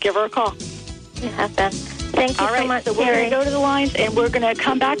give her a call. Thank you so much, so we're going to go to the lines, and we're going to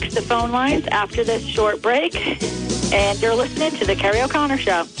come back to the phone lines after this short break. And you're listening to The Kerrie O'Connor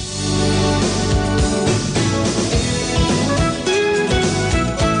Show.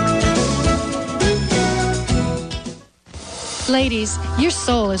 Ladies, your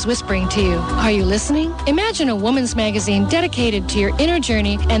soul is whispering to you. Are you listening? Imagine a woman's magazine dedicated to your inner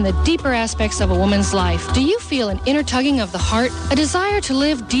journey and the deeper aspects of a woman's life. Do you feel an inner tugging of the heart? A desire to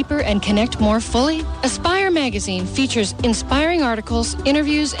live deeper and connect more fully? Aspire magazine features inspiring articles,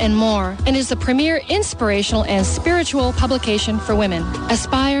 interviews, and more, and is the premier inspirational and spiritual publication for women.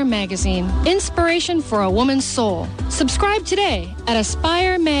 Aspire magazine. Inspiration for a woman's soul. Subscribe today at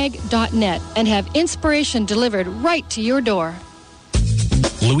aspiremag.net and have inspiration delivered right to your door.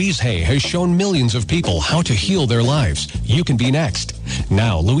 Louise Hay has shown millions of people how to heal their lives. You can be next.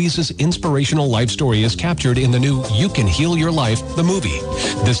 Now, Louise's inspirational life story is captured in the new You Can Heal Your Life, the movie.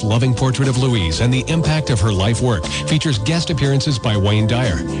 This loving portrait of Louise and the impact of her life work features guest appearances by Wayne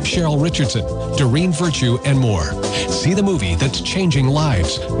Dyer, Cheryl Richardson, Doreen Virtue, and more. See the movie that's changing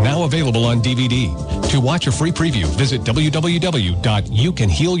lives, now available on DVD. To watch a free preview, visit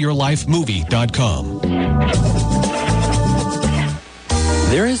www.youcanhealyourlifemovie.com.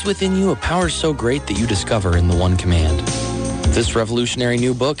 There is within you a power so great that you discover in the One Command. This revolutionary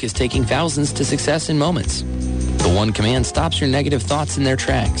new book is taking thousands to success in moments. The One Command stops your negative thoughts in their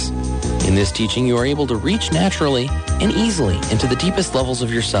tracks. In this teaching, you are able to reach naturally and easily into the deepest levels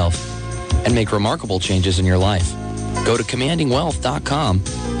of yourself and make remarkable changes in your life. Go to commandingwealth.com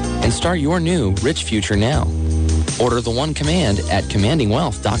and start your new rich future now. Order the One Command at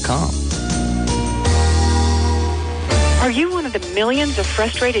commandingwealth.com. Are you one of the millions of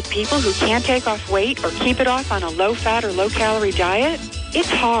frustrated people who can't take off weight or keep it off on a low-fat or low-calorie diet? It's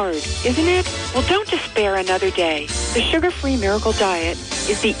hard, isn't it? Well, don't despair another day. The Sugar-Free Miracle Diet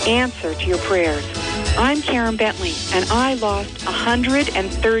is the answer to your prayers. I'm Karen Bentley, and I lost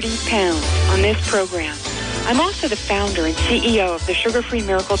 130 pounds on this program. I'm also the founder and CEO of the Sugar-Free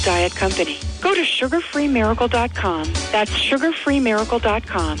Miracle Diet Company. Go to sugarfreemiracle.com, that's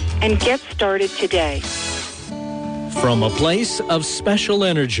sugarfreemiracle.com, and get started today. From a place of special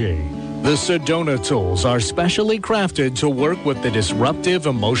energy, the Sedona tools are specially crafted to work with the disruptive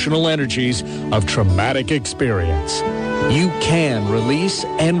emotional energies of traumatic experience. You can release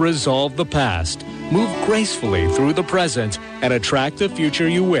and resolve the past, move gracefully through the present, and attract the future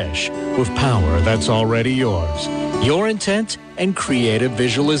you wish with power that's already yours. Your intent and creative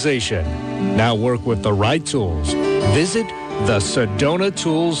visualization. Now work with the right tools. Visit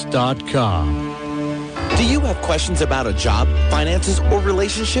thesedonatools.com. Do you have questions about a job, finances, or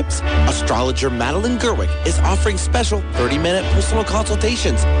relationships? Astrologer Madeline Gerwick is offering special 30-minute personal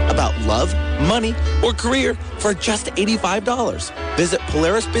consultations about love, money, or career for just $85. Visit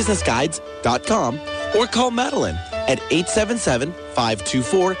PolarisBusinessGuides.com or call Madeline at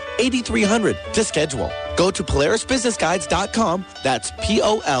 877-524-8300 to schedule. Go to PolarisBusinessGuides.com. That's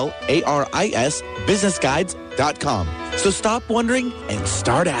P-O-L-A-R-I-S BusinessGuides.com. So stop wondering and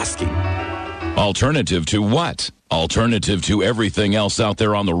start asking. Alternative to what? Alternative to everything else out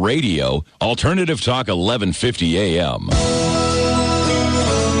there on the radio. Alternative Talk 1150 AM.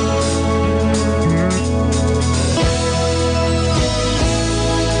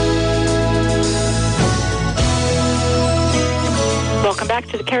 Welcome back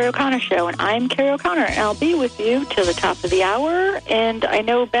to the Kerrie O'Connor Show, and I'm Kerrie O'Connor, and I'll be with you till the top of the hour. And I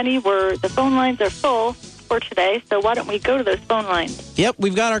know, Benny, the phone lines are full for today, so why don't we go to those phone lines? Yep,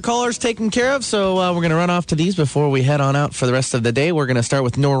 we've got our callers taken care of, so we're going to run off to these before we head on out for the rest of the day. We're going to start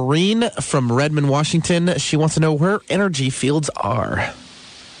with Noreen from Redmond, Washington. She wants to know where energy fields are.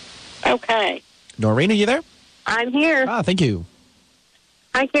 Okay. Noreen, are you there? I'm here. Ah, thank you.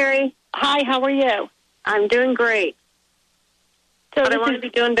 Hi, Kerrie. Hi, how are you? I'm doing great. So but I want to be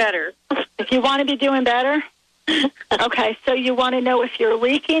doing better. If you want to be doing better? Okay, so you want to know if you're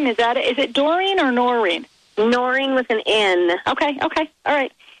leaking? Is it Doreen or Noreen? Noreen with an N. Okay, all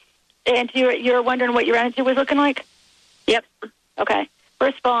right. And you're wondering what your energy was looking like? Yep. Okay.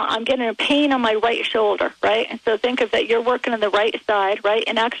 First of all, I'm getting a pain on my right shoulder, right? And so think of that you're working on the right side, right?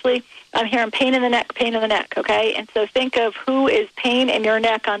 And actually, I'm hearing pain in the neck, okay? And so think of who is pain in your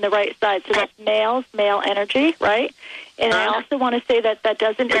neck on the right side. So that's male energy, right? And I also want to say that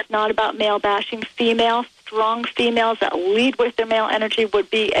it's not about male bashing. Strong females that lead with their male energy would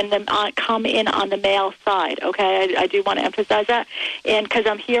be and then come in on the male side, okay? I do want to emphasize that. And because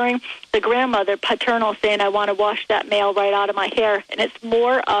I'm hearing the grandmother, paternal, saying, I want to wash that male right out of my hair. And it's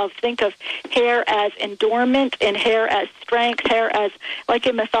more of, think of hair as endowment and hair as strength, hair as, like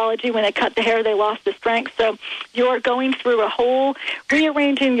in mythology, when they cut the hair, they lost the strength. So you're going through a whole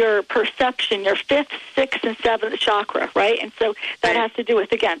rearranging your perception, your 5th, 6th, and 7th chakra, right? And so that has to do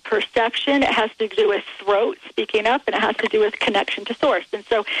with, again, perception. It has to do with throat, speaking up, and it has to do with connection to source. And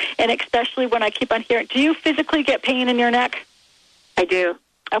so, and especially when I keep on hearing, do you physically get pain in your neck? I do.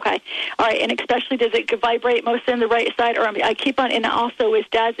 Okay. All right. And especially, does it vibrate mostly on the right side? Or I keep on, and also, is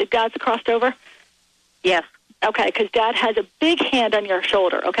Dad's crossed over? Yes. Okay, because Dad has a big hand on your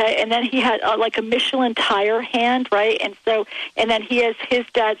shoulder, okay? And then he had like a Michelin tire hand, right? And so, and then he has his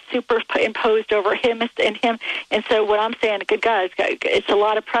dad superimposed over him and him. And so what I'm saying, good guys, it's a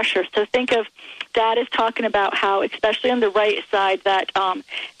lot of pressure. So think of Dad is talking about how, especially on the right side, that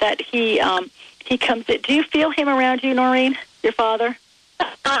he comes in. Do you feel him around you, Noreen, your father?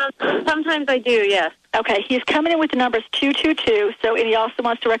 Sometimes I do, yes. Okay, he's coming in with the numbers 222, so and he also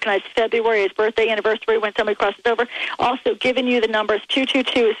wants to recognize February, his birthday, anniversary, when somebody crosses over. Also giving you the numbers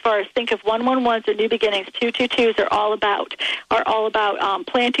 222 as far as think of 111s or new beginnings. 222s are all about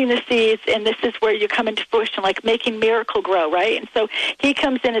planting the seeds, and this is where you come into fruition, like making miracle grow, right? And so he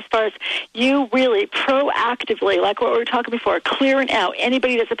comes in as far as you really proactively, like what we were talking before, clearing out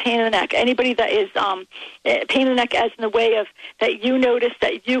anybody that's a pain in the neck, anybody that is pain in the neck as in the way of that you notice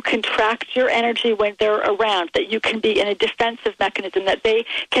that you contract your energy when they're around, that you can be in a defensive mechanism, that they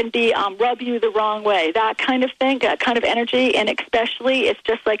can be rub you the wrong way, that kind of thing, that kind of energy. And especially, it's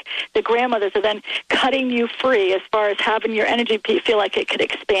just like the grandmothers are then cutting you free as far as having your energy feel like it could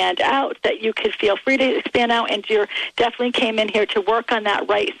expand out, that you could feel free to expand out. And you definitely came in here to work on that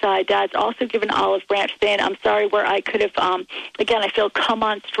right side. Dad's also given olive branch saying, I'm sorry where I could have, again, I feel come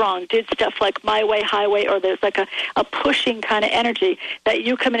on strong, did stuff like my way, highway, or there's like a pushing kind of energy, that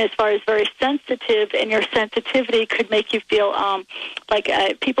you come in as far as very sensitive, and your sensitivity could make you feel like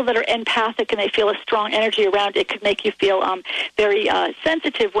people that are empathic and they feel a strong energy around it could make you feel very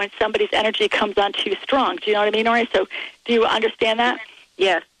sensitive when somebody's energy comes on too strong. Do you know what I mean, Ori? So do you understand that?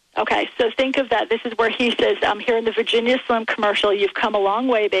 Yes. Okay, so think of that. This is where he says, here in the Virginia Slim commercial, you've come a long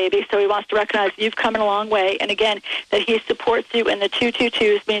way, baby. So he wants to recognize you've come a long way. And again, that he supports you. And the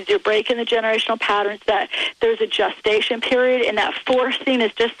 222s means you're breaking the generational patterns, that there's a gestation period. And that forcing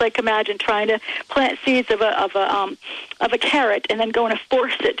is just like, imagine trying to plant seeds of a carrot and then going to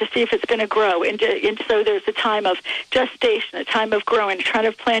force it to see if it's going to grow. And so there's a time of gestation, a time of growing, a time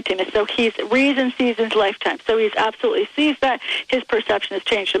of planting. And so he's reason, seasons, lifetime. So he's absolutely sees that. His perception has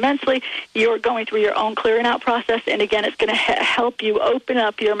changed immensely. You're going through your own clearing out process, and again, it's going to help you open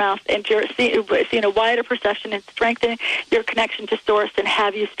up your mouth and you're seeing a wider perception and strengthen your connection to source and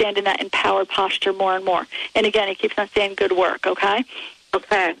have you stand in that empowered posture more and more. And again, he keeps on saying good work, okay?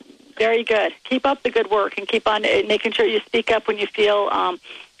 Okay. Very good. Keep up the good work and keep on making sure you speak up when you feel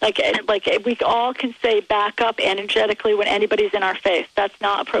like we all can say back up energetically when anybody's in our face. That's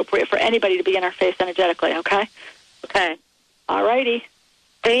not appropriate for anybody to be in our face energetically, okay? Okay. All righty.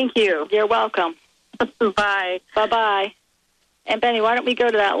 Thank you. You're welcome. Bye. Bye-bye. And, Benny, why don't we go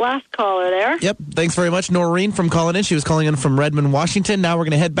to that last caller there? Yep. Thanks very much, Noreen, from calling in. She was calling in from Redmond, Washington. Now we're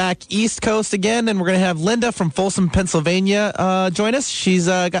going to head back East Coast again, and we're going to have Linda from Folsom, Pennsylvania, join us. She's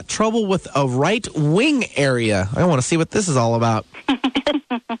got trouble with a right wing area. I want to see what this is all about. Okay,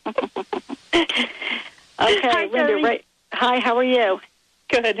 Hi, Linda. Kerrie. Right. Hi, how are you?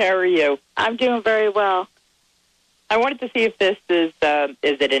 Good. How are you? I'm doing very well. I wanted to see if this is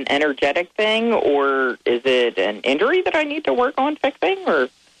it an energetic thing, or is it an injury that I need to work on fixing? Or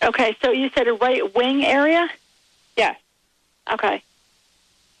Okay, so you said a right wing area? Yes. Okay.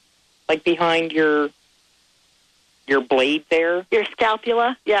 Like behind your blade there? Your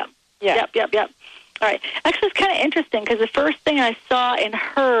scapula? Yep. Yeah. Yep. All right. Actually, it's kind of interesting because the first thing I saw and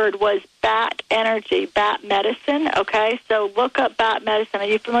heard was bat energy, bat medicine, okay? So look up bat medicine. Are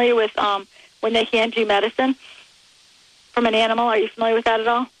you familiar with when they hand you medicine from an animal? Are you familiar with that at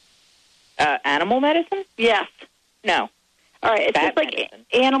all? Animal medicine? Yes. No. All right, it's just like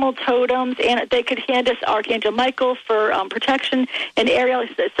animal totems, and they could hand us Archangel Michael for protection, and Ariel.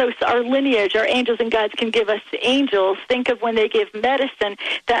 So our lineage, our angels and guides can give us angels. Think of when they give medicine,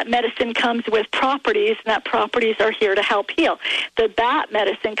 that medicine comes with properties, and that properties are here to help heal. The bat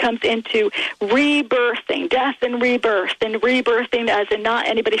medicine comes into rebirthing, death and rebirthing as in not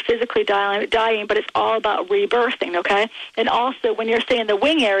anybody physically dying, but it's all about rebirthing, okay? And also, when you're saying the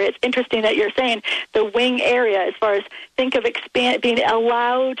wing area, it's interesting that you're saying the wing area as far as think of being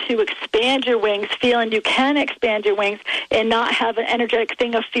allowed to expand your wings, feeling you can expand your wings and not have an energetic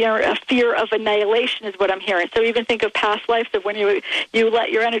thing of fear of annihilation is what I'm hearing. So even think of past lives of when you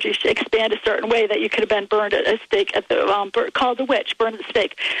let your energy expand a certain way that you could have been burned at a stake at the called a witch, burned at the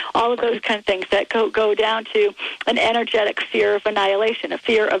stake. All of those kind of things that go down to an energetic fear of annihilation, a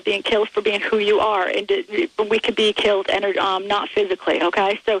fear of being killed for being who you are, and we could be killed not physically.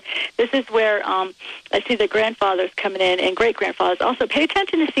 Okay, so this is where I see the grandfathers coming in and great-grandfathers. Also, pay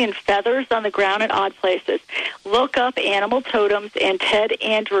attention to seeing feathers on the ground in odd places. Look up animal totems and Ted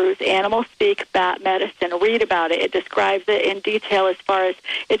Andrews' Animal Speak Bat Medicine. Read about it. It describes it in detail as far as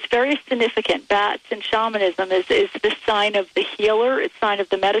it's very significant. Bats and shamanism is the sign of the healer. It's a sign of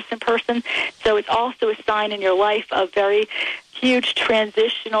the medicine person. So it's also a sign in your life of very huge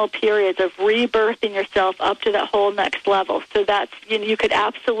transitional periods of rebirthing yourself up to that whole next level. So that's, you could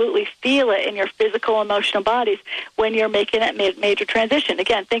absolutely feel it in your physical, emotional bodies when you're making that major transition.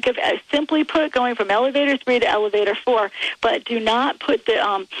 Again, think of simply put going from elevator 3 to elevator 4, but do not put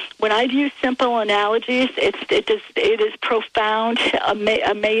the, when I use simple analogies, it is profound,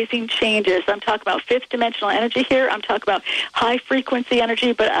 amazing changes. I'm talking about fifth dimensional energy here. I'm talking about high frequency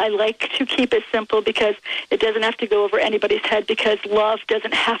energy, but I like to keep it simple because it doesn't have to go over anybody's head, because love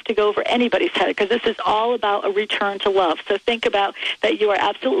doesn't have to go over anybody's head, because this is all about a return to love. So think about that you are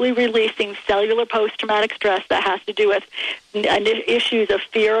absolutely releasing cellular post-traumatic stress that has to do with issues of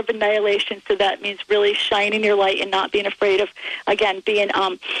fear of annihilation. So that means really shining your light and not being afraid of, again, being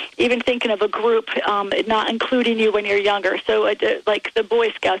even thinking of a group not including you when you're younger. So like the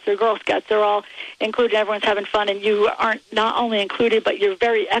Boy Scouts or Girl Scouts, they're all included. Everyone's having fun, and you aren't not only included, but you're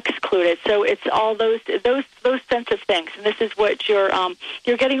very excluded. So it's all those sense of things, and this is what you're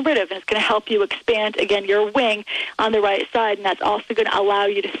getting rid of, and it's going to help you expand again your wing on the right side, and that's also going to allow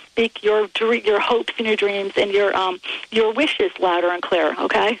you to speak your hopes and your dreams and your wishes louder and clearer.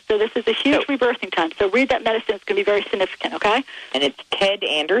 Okay, so this is a huge rebirthing time. So read that medicine; it's going to be very significant. Okay, and it's Ted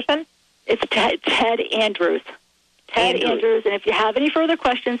Anderson. It's Ted Andrews. Ted Andrews. And if you have any further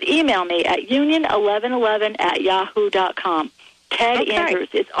questions, email me at union1111@yahoo.com. Ted Andrews.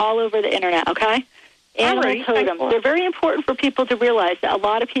 It's all over the internet. Okay. Animal totems. They're very important for people to realize that a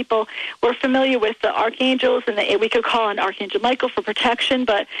lot of people were familiar with the archangels, and we could call on Archangel Michael for protection,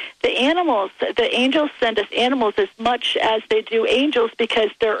 but the angels send us animals as much as they do angels because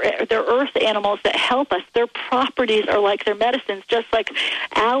they're earth animals that help us. Their properties are like their medicines, just like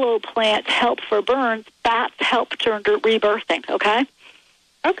aloe plants help for burns, bats help turn to rebirthing, okay?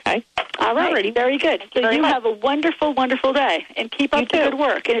 Okay. All right. Alrighty. Very good. So you have a wonderful, wonderful day, and keep up the good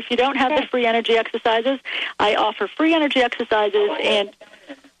work. And if you don't have the free energy exercises, I offer free energy exercises, and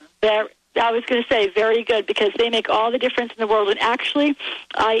I was going to say very good, because they make all the difference in the world. And actually,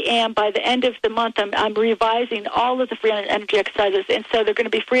 I am, by the end of the month, I'm revising all of the free energy exercises. And so they're going to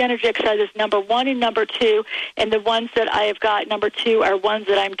be free energy exercises number 1 and number 2. And the ones that I have got, number 2, are ones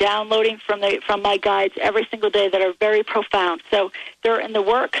that I'm downloading from my guides every single day that are very profound. So they're in the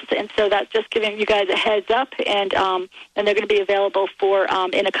works. And so that's just giving you guys a heads up. And they're going to be available for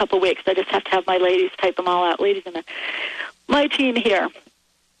in a couple weeks. I just have to have my ladies type them all out. Ladies in my team here.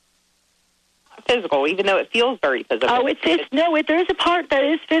 Physical, even though it feels very physical. Oh, there is a part that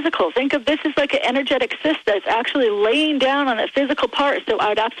is physical. Think of this as like an energetic cyst that's actually laying down on a physical part. So I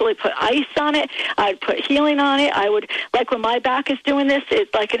would absolutely put ice on it. I would put healing on it. I would, like when my back is doing this,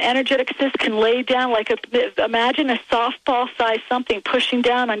 it's like an energetic cyst can lay down imagine a softball-sized something pushing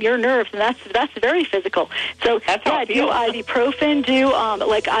down on your nerves, and that's very physical. So do ibuprofen,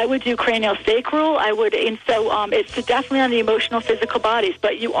 I would do craniosacral. I would, and so it's definitely on the emotional, physical bodies,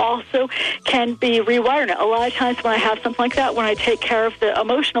 but you also can be rewiring it. A lot of times when I have something like that, when I take care of the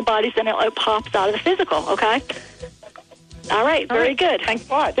emotional bodies, then it pops out of the physical, okay? All right, very good. Thanks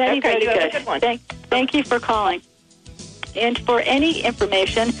a lot. Very good. Have a good one. Thank you for calling. And for any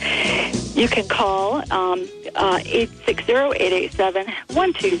information, You can call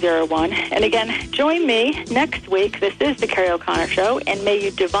 860-887-1201. And again, join me next week. This is the Kerrie O'Connor Show, and may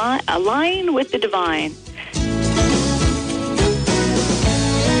you align with the divine.